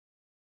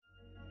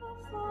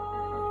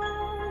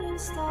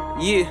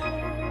Yeah.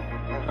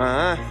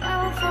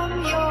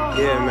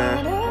 Yeah, man.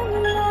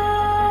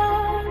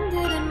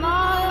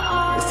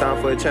 It's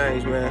time for a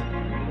change, man.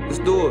 Let's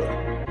do it.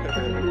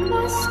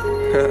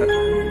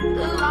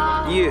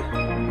 Yeah.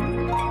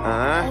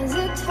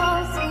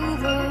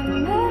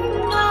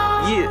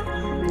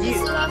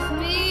 Yeah.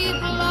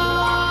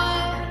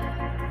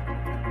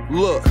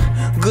 Look,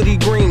 Goody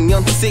Green,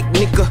 young sick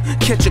nigga,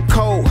 catch a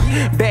cold.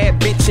 Bad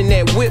bitch in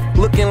that whip,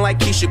 looking like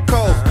Keisha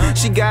Cole.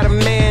 She got a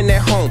man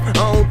at home, I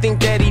don't think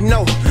that he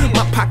know.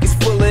 My pockets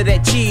full of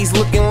that cheese,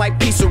 looking like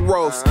piece of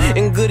roast.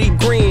 And Goody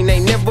Green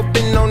ain't never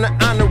been on the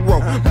honor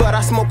roll, but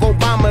I smoke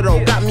Obama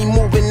though, got me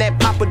moving that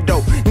Papa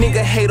dough.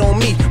 Nigga hate on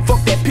me,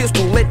 fuck that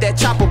pistol, let that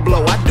chopper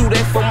blow. I do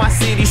that for my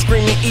city,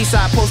 screaming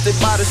Eastside, posted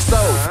by the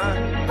stove.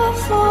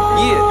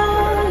 Yeah,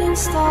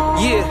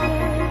 yeah.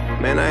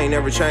 Man, I ain't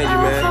never changing,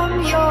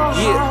 man.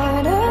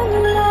 Yeah,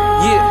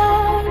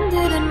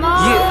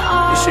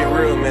 yeah, this shit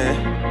real, man.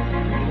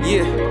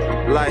 Yeah,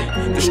 like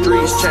the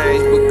streets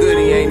change, but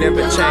Goody ain't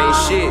never changed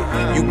shit.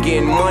 You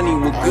getting money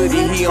with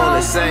Goody, he on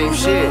the same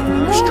shit.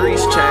 The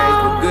streets change,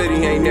 but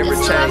Goody ain't never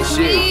changed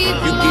shit.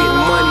 You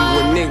getting money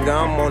with nigga,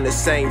 I'm on the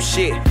same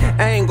shit.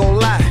 I ain't gon'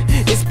 lie,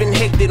 it's been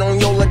hectic on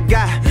your little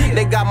guy.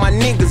 They got my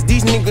niggas,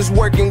 these niggas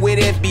working with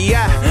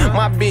FBI.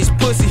 My bitch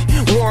pussy,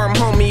 warm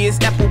homie is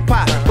apple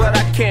pie. But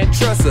I can't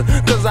trust her,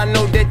 cause I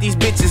know that these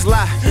bitches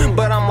lie.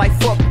 But I'm like,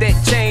 fuck that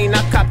chain,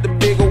 I cop the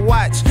bigger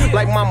watch.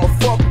 Like mama,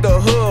 fuck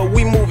the hood,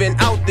 we moving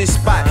out this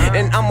spot.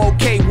 And I'm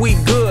okay, we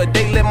good,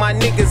 they let my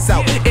niggas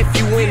out. If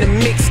you in a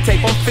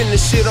mixtape, I'm finna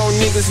shit on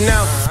niggas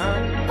now.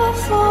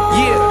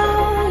 Yeah,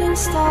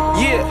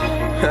 yeah,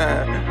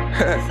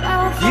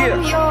 yeah,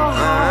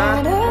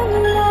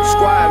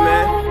 Squad,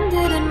 man.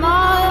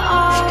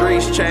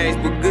 Streets change,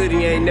 but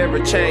Goody ain't never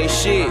changed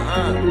shit.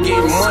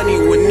 Getting money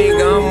with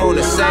nigga, I'm on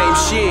the same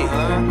shit.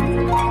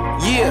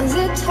 Yeah.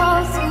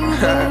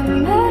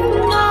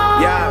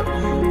 Yeah.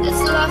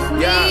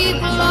 Yeah.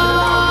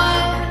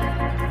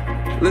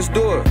 Let's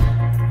do it.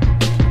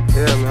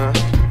 Yeah, man.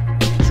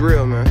 It's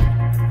real, man.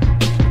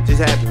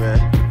 Just happy, man.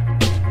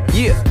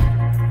 Yeah.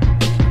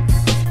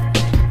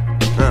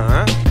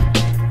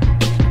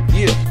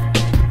 Yeah.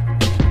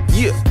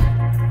 Yeah.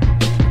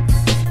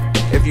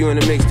 If you in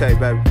the mixtape,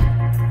 baby,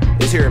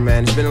 it's here,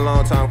 man. It's been a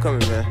long time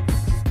coming, man.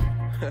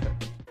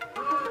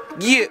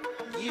 Yeah.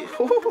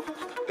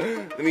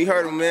 Let me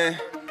hurt him, man.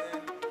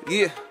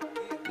 Yeah.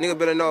 Nigga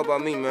better know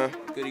about me, man.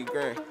 Goody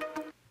Green.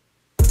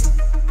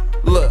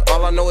 Look,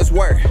 all I know is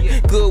work.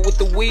 Good with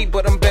the weed,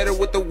 but I'm better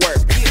with the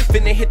work.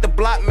 Finna hit the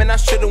block, man, I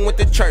should've went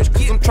to church.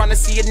 Cause I'm tryna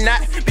see a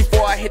knot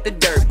before I hit the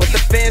dirt. But the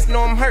fans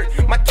know I'm hurt,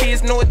 my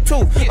kids know it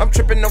too. I'm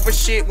tripping over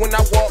shit when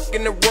I walk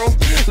in the room.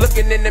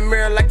 Looking in the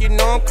mirror like you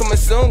know I'm coming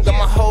soon. Got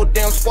my whole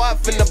damn squad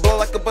finna blow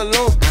like a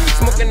balloon.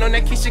 Smoking on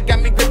that Keisha,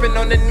 got me gripping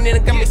on the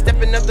nigga. Got me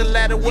stepping up the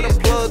ladder with a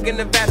plug in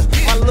the battle.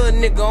 My little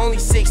nigga only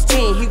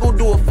 16, he gon'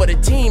 do it for the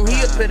team.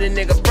 He'll put a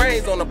nigga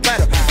brains on the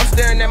platter. I'm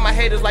staring at my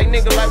haters like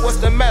nigga, like what's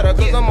the matter?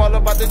 Cause I'm all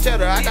about the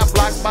cheddar. I got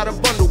blocks by the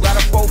bundle, got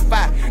a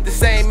 4-5. The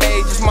same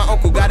age as my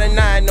uncle, got a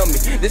 9 on me.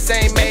 The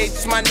same age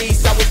as my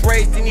niece, I was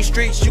raised in these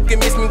streets. You can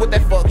miss me with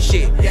that fuck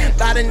shit.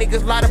 Lot of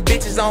niggas, lot of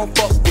bitches I don't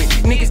fuck with.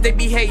 Niggas they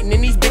be hating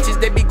and these bitches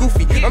they be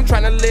goofy. I'm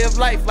tryna live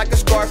life like a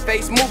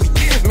Scarface movie.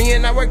 Me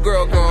and our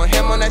girl going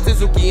ham on that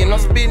Suzuki. And I'm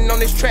spitting on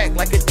this track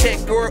like a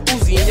tech or a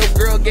Uzi. And your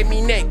girl gave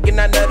me neck and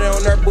I nutted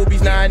on her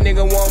boobies. Now a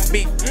nigga won't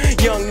beef.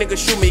 Young nigga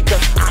shoot me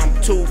cause I'm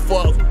too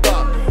fucked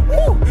up.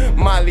 Woo.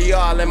 Molly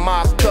all in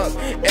my cup.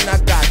 And I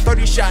got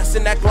 30 shots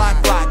in that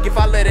Glock. If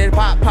I let it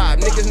pop,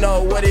 niggas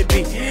know what it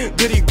be.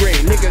 Goody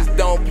Green, niggas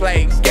don't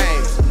play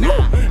games.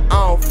 I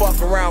don't fuck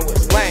around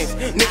with lames.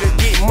 Niggas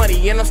get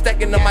money and I'm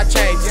stacking up my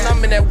change. And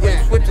I'm in that whip,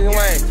 switching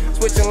lanes.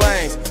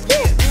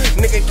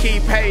 Nigga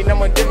keep hating,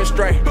 I'ma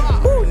demonstrate.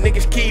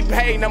 Niggas keep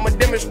hating, I'ma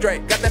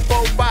demonstrate. Got that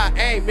 4-5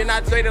 aim, and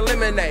I straight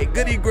eliminate.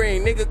 Goody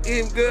Green, nigga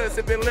eating good,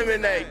 sipping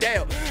lemonade.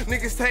 Damn,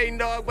 niggas hating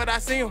dog, but I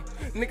see him.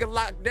 Nigga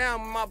locked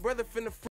down, my brother finna